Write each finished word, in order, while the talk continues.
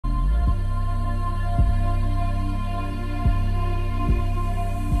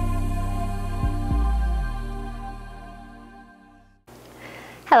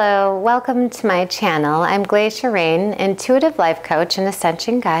Hello, welcome to my channel. I'm Glacia, intuitive life coach and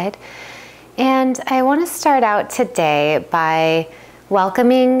Ascension guide. And I want to start out today by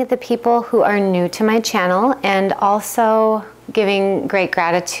welcoming the people who are new to my channel and also giving great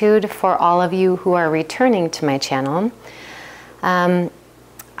gratitude for all of you who are returning to my channel. I've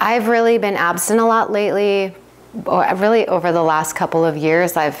really been absent a lot lately. Really over the last couple of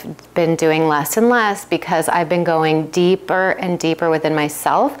years, I've been doing less and less because I've been going deeper and deeper within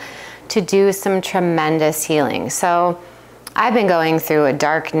myself to do some tremendous healing. So I've been going through a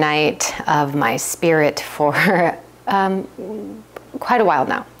dark night of my spirit for quite a while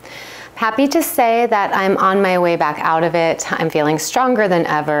now. Happy to say that I'm on my way back out of it. I'm feeling stronger than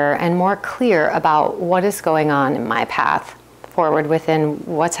ever and more clear about what is going on in my path forward within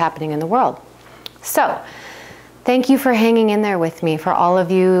what's happening in the world. So thank you for hanging in there with me, for all of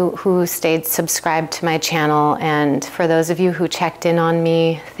you who stayed subscribed to my channel, and for those of you who checked in on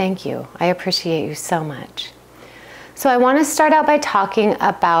me, thank you. I appreciate you so much. So I want to start out by talking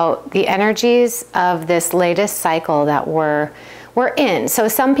about the energies of this latest cycle that we're in. So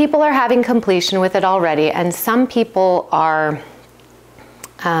some people are having completion with it already, and some people are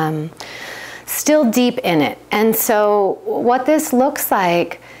still deep in it. And so what this looks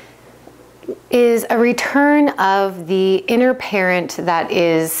like is a return of the inner parent that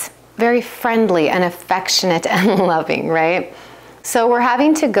is very friendly and affectionate and loving, right? So we're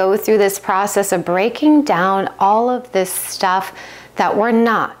having to go through this process of breaking down all of this stuff that we're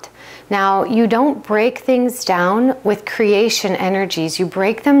not. Now, you don't break things down with creation energies, you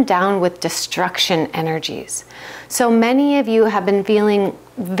break them down with destruction energies. So many of you have been feeling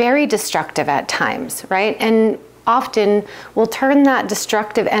very destructive at times, right? And often we'll turn that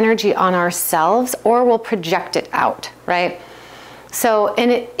destructive energy on ourselves or we'll project it out, right? So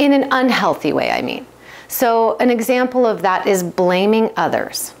in an unhealthy way, I mean. So an example of that is blaming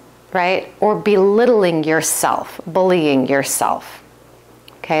others, right? Or belittling yourself, bullying yourself.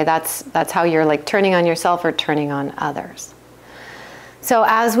 Okay, that's how you're like turning on yourself or turning on others. So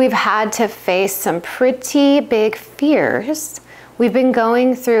as we've had to face some pretty big fears, we've been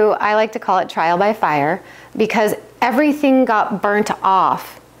going through, I like to call it trial by fire, because everything got burnt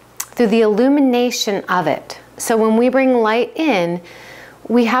off through the illumination of it. So when we bring light in,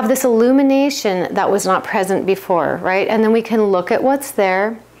 we have this illumination that was not present before, right? And then we can look at what's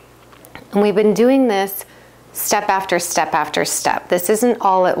there. And we've been doing this step after step after step. This isn't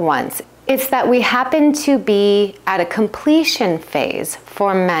all at once. It's that we happen to be at a completion phase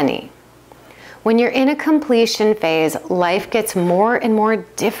for many. When you're in a completion phase, life gets more and more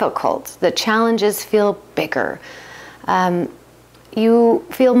difficult. The challenges feel bigger. You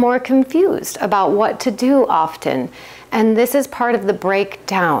feel more confused about what to do often. And this is part of the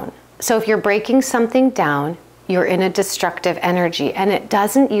breakdown. So if you're breaking something down, you're in a destructive energy and it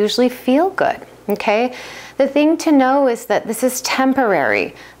doesn't usually feel good, okay? The thing to know is that this is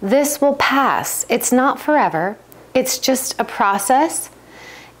temporary. This will pass. It's not forever. It's just a process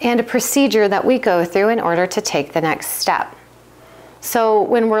and a procedure that we go through in order to take the next step. So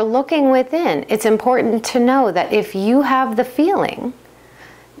when we're looking within, it's important to know that if you have the feeling,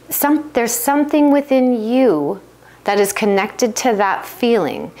 there's something within you that is connected to that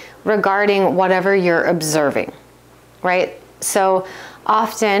feeling regarding whatever you're observing, right? So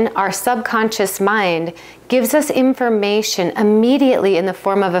often our subconscious mind gives us information immediately in the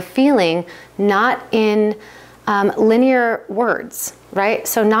form of a feeling, not in linear words, right?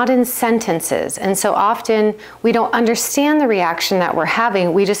 So not in sentences. And so often we don't understand the reaction that we're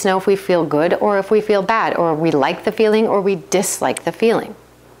having. We just know if we feel good or if we feel bad, or we like the feeling or we dislike the feeling.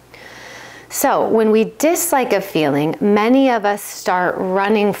 So when we dislike a feeling, many of us start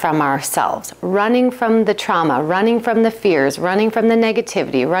running from ourselves, running from the trauma, running from the fears, running from the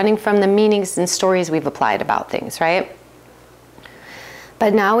negativity, running from the meanings and stories we've applied about things, right?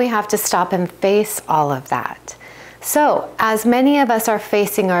 But now we have to stop and face all of that. So as many of us are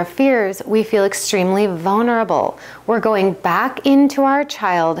facing our fears, we feel extremely vulnerable. We're going back into our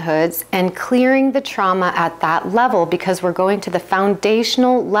childhoods and clearing the trauma at that level because we're going to the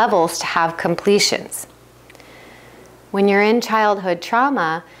foundational levels to have completions. When you're in childhood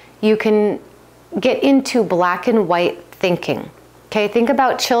trauma, you can get into black and white thinking. Okay, think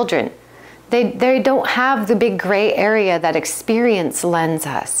about children. They don't have the big gray area that experience lends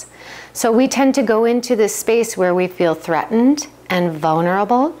us. So we tend to go into this space where we feel threatened and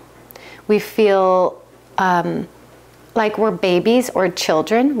vulnerable. We feel like we're babies or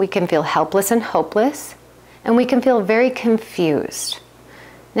children. We can feel helpless and hopeless. And we can feel very confused.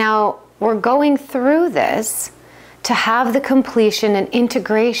 Now, we're going through this to have the completion and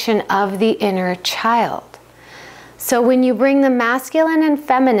integration of the inner child. So when you bring the masculine and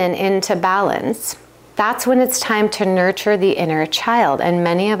feminine into balance, that's when it's time to nurture the inner child. And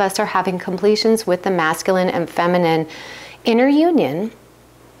many of us are having completions with the masculine and feminine inner union,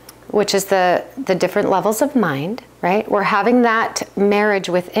 which is the different levels of mind, right? We're having that marriage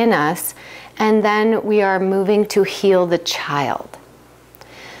within us, and then we are moving to heal the child.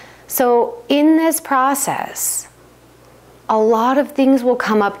 So in this process, a lot of things will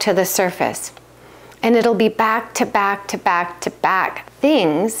come up to the surface, and it'll be back to back to back to back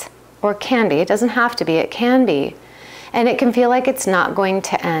things, or can be, it doesn't have to be, it can be. And it can feel like it's not going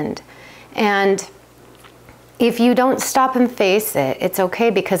to end. And if you don't stop and face it, it's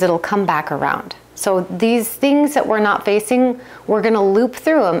okay, because it'll come back around. So these things that we're not facing, we're gonna loop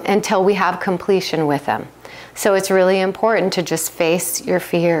through them until we have completion with them. So it's really important to just face your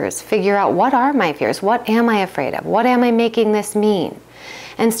fears. Figure out, what are my fears? What am I afraid of? What am I making this mean?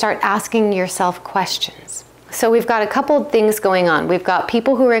 And start asking yourself questions. So we've got a couple of things going on. We've got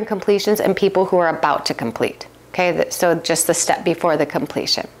people who are in completions and people who are about to complete. Okay, so just the step before the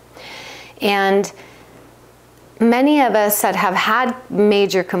completion. And many of us that have had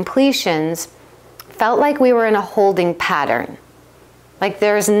major completions felt like we were in a holding pattern. Like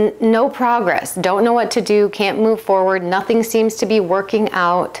there's no progress, don't know what to do, can't move forward, nothing seems to be working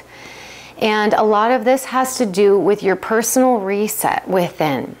out. And a lot of this has to do with your personal reset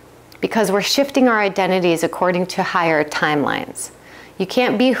within, because we're shifting our identities according to higher timelines. You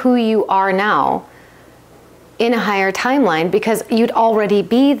can't be who you are now in a higher timeline, because you'd already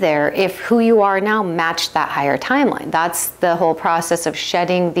be there if who you are now matched that higher timeline. That's the whole process of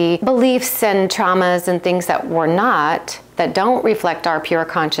shedding the beliefs and traumas and things that we're not, that don't reflect our pure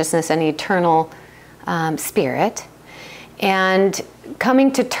consciousness and eternal spirit, and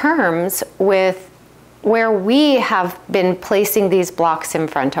coming to terms with where we have been placing these blocks in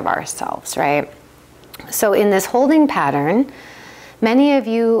front of ourselves, right? So in this holding pattern, many of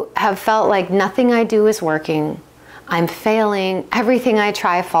you have felt like nothing I do is working, I'm failing, everything I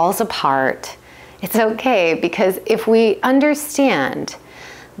try falls apart. It's okay, because if we understand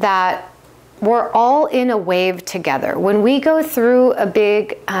that we're all in a wave together, when we go through a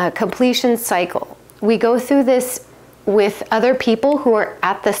big completion cycle, we go through this with other people who are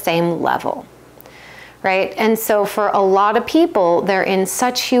at the same level, right? And so for a lot of people, they're in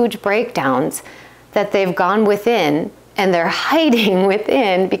such huge breakdowns that they've gone within, and they're hiding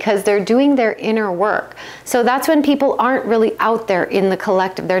within because they're doing their inner work. So that's when people aren't really out there in the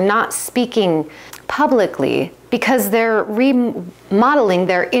collective. They're not speaking publicly because they're remodeling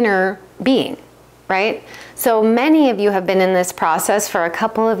their inner being, right? So many of you have been in this process for a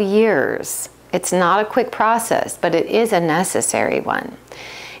couple of years. It's not a quick process, but it is a necessary one.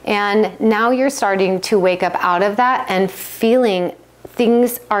 And now you're starting to wake up out of that and feeling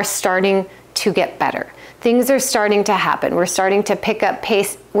things are starting to get better. Things are starting to happen. We're starting to pick up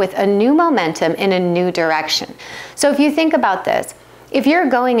pace with a new momentum in a new direction. So if you think about this, if you're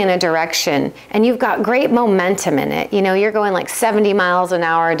going in a direction and you've got great momentum in it, you know, you're going like 70 miles an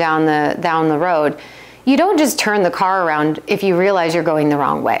hour down the road, you don't just turn the car around if you realize you're going the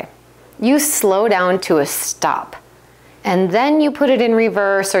wrong way. You slow down to a stop, and then you put it in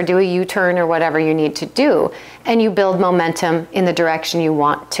reverse or do a U-turn or whatever you need to do, and you build momentum in the direction you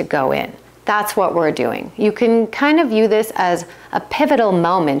want to go in. That's what we're doing. You can kind of view this as a pivotal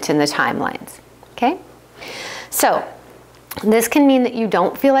moment in the timelines, okay? So this can mean that you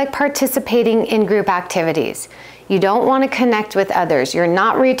don't feel like participating in group activities. You don't want to connect with others. You're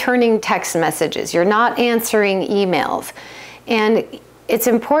not returning text messages. You're not answering emails. And it's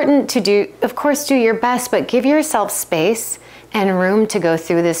important to do, of course, do your best, but give yourself space and room to go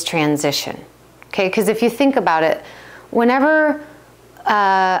through this transition, okay? Because if you think about it, whenever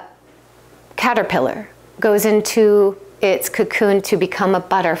caterpillar goes into its cocoon to become a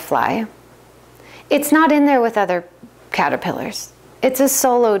butterfly, it's not in there with other caterpillars. It's a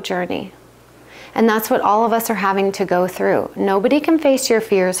solo journey. And that's what all of us are having to go through. Nobody can face your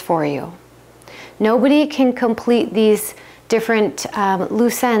fears for you. Nobody can complete these different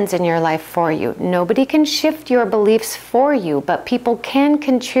loose ends in your life for you. Nobody can shift your beliefs for you, but people can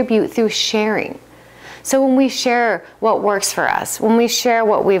contribute through sharing. So when we share what works for us, when we share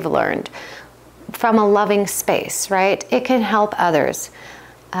what we've learned from a loving space, right, it can help others.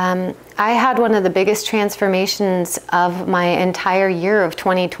 I had one of the biggest transformations of my entire year of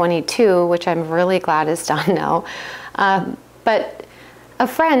 2022, which I'm really glad is done now. But a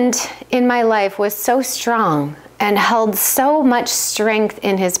friend in my life was so strong and held so much strength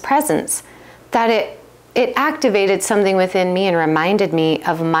in his presence that it activated something within me and reminded me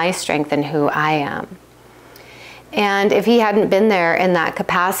of my strength and who I am. And if he hadn't been there in that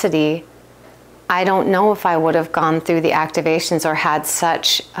capacity, I don't know if I would have gone through the activations or had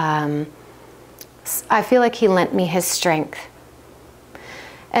such, I feel like he lent me his strength.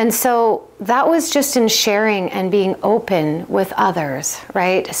 And so that was just in sharing and being open with others,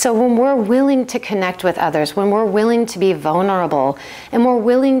 right? So when we're willing to connect with others, when we're willing to be vulnerable, and we're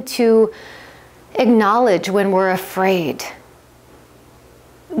willing to acknowledge when we're afraid,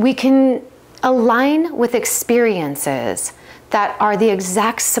 we can align with experiences that are the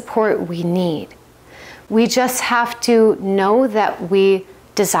exact support we need. We just have to know that we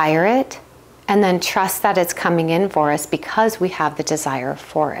desire it, and then trust that it's coming in for us because we have the desire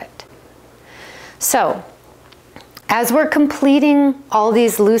for it. So, as we're completing all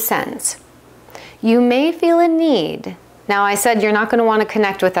these loose ends, you may feel a need. Now, I said you're not going to want to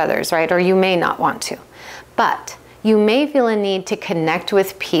connect with others, right? Or you may not want to. But you may feel a need to connect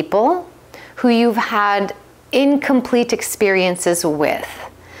with people who you've had incomplete experiences with.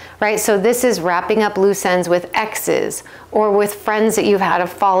 Right? So this is wrapping up loose ends with exes, or with friends that you've had a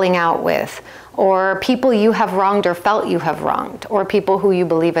falling out with, or people you have wronged or felt you have wronged, or people who you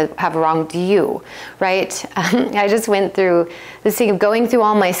believe have wronged you, right? I just went through this thing of going through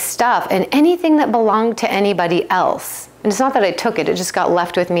all my stuff and anything that belonged to anybody else. And it's not that I took it, it just got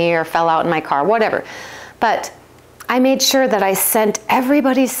left with me or fell out in my car, whatever. But I made sure that I sent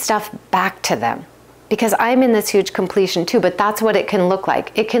everybody's stuff back to them, because I'm in this huge completion too, but that's what it can look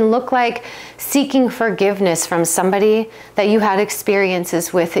like. It can look like seeking forgiveness from somebody that you had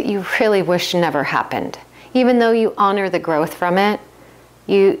experiences with that you really wish never happened. Even though you honor the growth from it,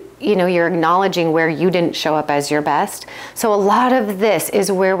 you're acknowledging where you didn't show up as your best. So a lot of this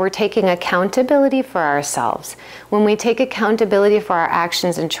is where we're taking accountability for ourselves. When we take accountability for our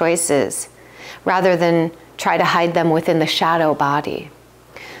actions and choices, rather than try to hide them within the shadow body,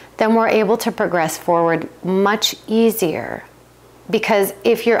 then we're able to progress forward much easier. Because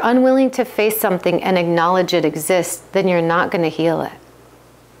if you're unwilling to face something and acknowledge it exists, then you're not going to heal it,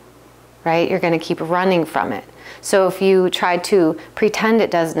 right? You're going to keep running from it. So if you try to pretend it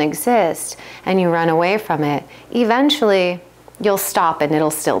doesn't exist and you run away from it, eventually you'll stop and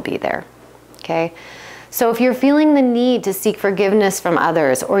it'll still be there, okay? So if you're feeling the need to seek forgiveness from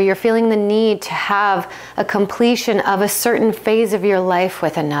others, or you're feeling the need to have a completion of a certain phase of your life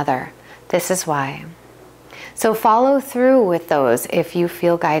with another, this is why. So follow through with those if you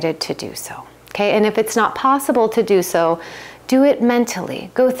feel guided to do so. Okay, and if it's not possible to do so, do it mentally.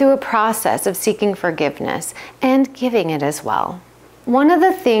 Go through a process of seeking forgiveness and giving it as well. One of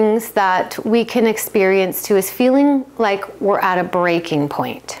the things that we can experience too is feeling like we're at a breaking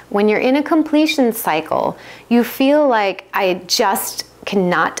point. When you're in a completion cycle, you feel like I just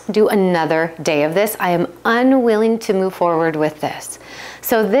cannot do another day of this. I am unwilling to move forward with this.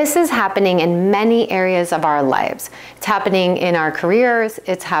 So this is happening in many areas of our lives. It's happening in our careers,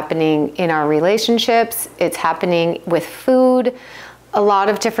 it's happening in our relationships, it's happening with food, a lot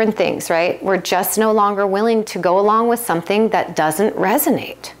of different things, right? We're just no longer willing to go along with something that doesn't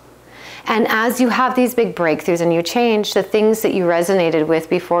resonate. And as you have these big breakthroughs and you change, the things that you resonated with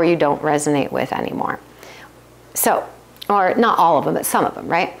before you don't resonate with anymore. So, or not all of them, but some of them,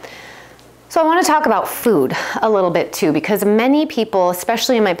 right? So I want to talk about food a little bit too, because many people,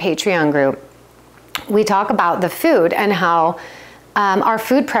 especially in my Patreon group, we talk about the food and how our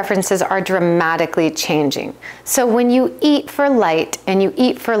food preferences are dramatically changing. So when you eat for light and you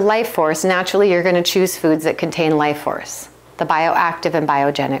eat for life force, naturally you're going to choose foods that contain life force, the bioactive and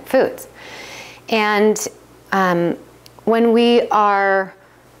biogenic foods. And when we are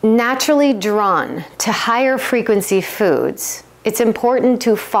naturally drawn to higher frequency foods, it's important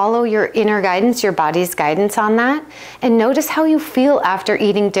to follow your inner guidance, your body's guidance on that, and notice how you feel after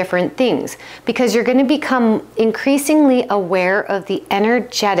eating different things, because you're going to become increasingly aware of the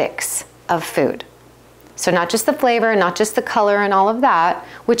energetics of food. So not just the flavor, not just the color and all of that,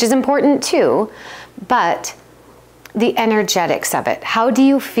 which is important too, but the energetics of it. How do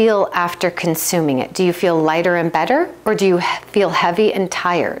you feel after consuming it? Do you feel lighter and better, or do you feel heavy and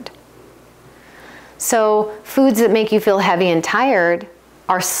tired? So foods that make you feel heavy and tired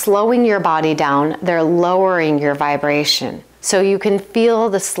are slowing your body down. They're lowering your vibration. So you can feel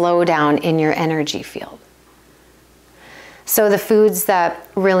the slowdown in your energy field. So the foods that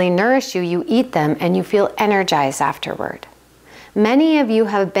really nourish you, you eat them and you feel energized afterward. Many of you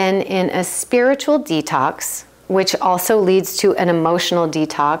have been in a spiritual detox, which also leads to an emotional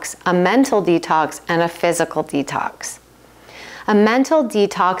detox, a mental detox, and a physical detox. A mental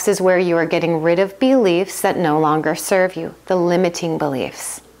detox is where you are getting rid of beliefs that no longer serve you, the limiting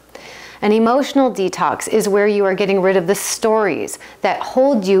beliefs. An emotional detox is where you are getting rid of the stories that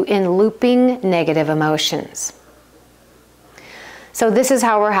hold you in looping negative emotions. So this is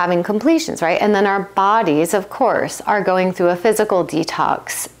how we're having completions, right? And then our bodies, of course, are going through a physical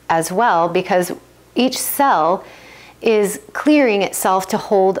detox as well, because each cell is clearing itself to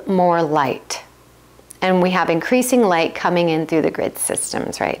hold more light. And we have increasing light coming in through the grid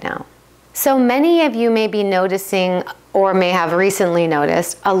systems right now. So many of you may be noticing, or may have recently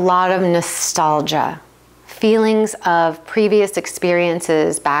noticed, a lot of nostalgia, feelings of previous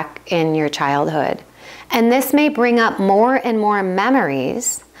experiences back in your childhood. And this may bring up more and more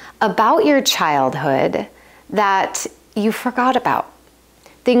memories about your childhood that you forgot about,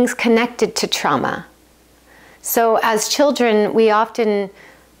 things connected to trauma. So as children, we often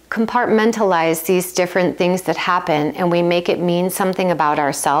compartmentalize these different things that happen, and we make it mean something about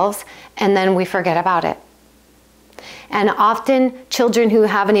ourselves, and then we forget about it. And often children who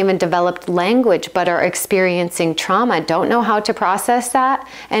haven't even developed language but are experiencing trauma don't know how to process that,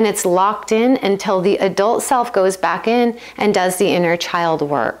 and it's locked in until the adult self goes back in and does the inner child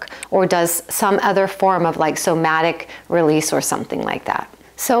work, or does some other form of like somatic release or something like that.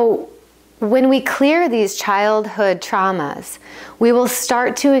 So when we clear these childhood traumas, we will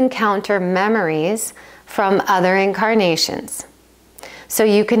start to encounter memories from other incarnations. So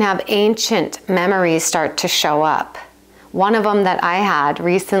you can have ancient memories start to show up. One of them that I had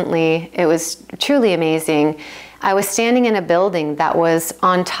recently, it was truly amazing. I was standing in a building that was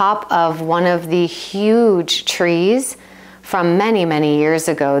on top of one of the huge trees from many, many years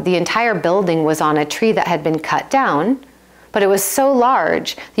ago. The entire building was on a tree that had been cut down, but it was so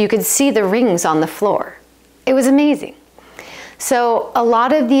large that you could see the rings on the floor. It was amazing. So a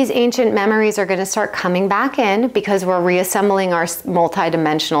lot of these ancient memories are going to start coming back in because we're reassembling our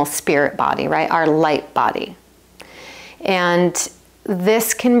multidimensional spirit body, right? Our light body. And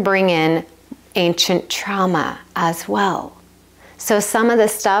this can bring in ancient trauma as well. So some of the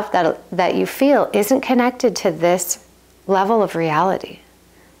stuff that you feel isn't connected to this level of reality.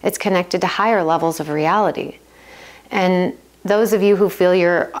 It's connected to higher levels of reality. And those of you who feel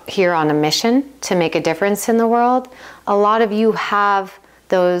you're here on a mission to make a difference in the world, a lot of you have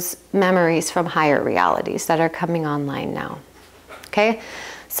those memories from higher realities that are coming online now. Okay?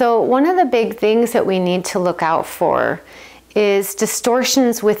 So one of the big things that we need to look out for is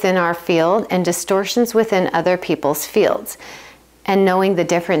distortions within our field and distortions within other people's fields, and knowing the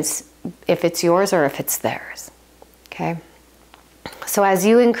difference if it's yours or if it's theirs. Okay? So as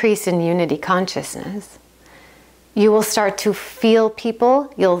you increase in unity consciousness, you will start to feel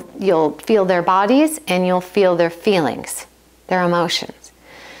people, you'll feel their bodies, and you'll feel their feelings, their emotions.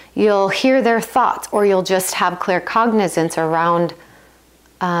 You'll hear their thoughts, or you'll just have clear cognizance around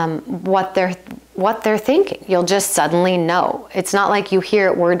what they're thinking. You'll just suddenly know. It's not like you hear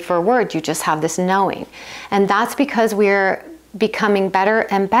it word for word, you just have this knowing. And that's because we're becoming better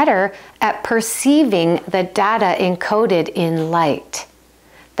and better at perceiving the data encoded in light.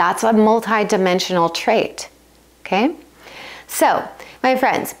 That's a multi-dimensional trait. Okay? So, my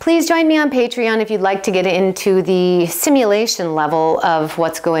friends, please join me on Patreon if you'd like to get into the simulation level of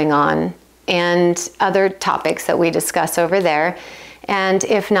what's going on and other topics that we discuss over there. And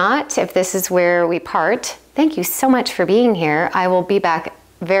if not, if this is where we part, thank you so much for being here. I will be back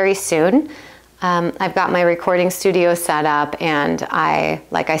very soon. I've got my recording studio set up, and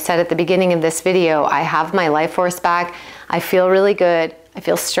like I said at the beginning of this video, I have my life force back. I feel really good. I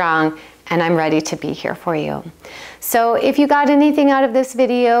feel strong. And I'm ready to be here for you. So if you got anything out of this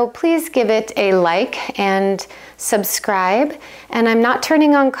video, please give it a like and subscribe. And I'm not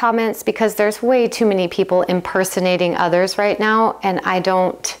turning on comments because there's way too many people impersonating others right now, and I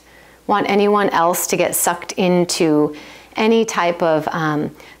don't want anyone else to get sucked into any type of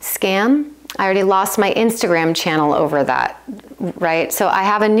scam. I already lost my Instagram channel over that, right? So I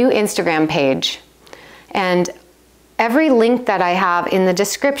have a new Instagram page, and every link that I have in the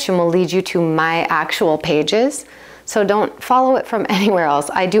description will lead you to my actual pages. So don't follow it from anywhere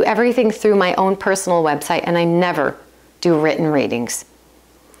else. I do everything through my own personal website, and I never do written readings.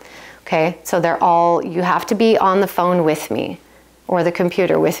 Okay, so you have to be on the phone with me or the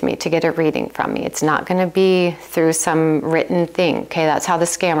computer with me to get a reading from me. It's not gonna be through some written thing. Okay, that's how the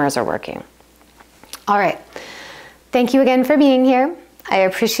scammers are working. All right, thank you again for being here. I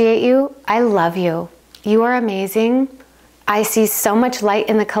appreciate you, I love you. You are amazing. I see so much light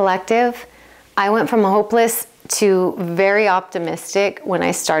in the collective. I went from hopeless to very optimistic when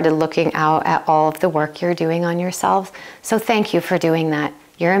I started looking out at all of the work you're doing on yourselves. So thank you for doing that.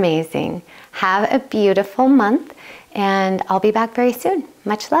 You're amazing. Have a beautiful month, and I'll be back very soon.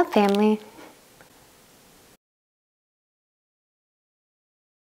 Much love, family.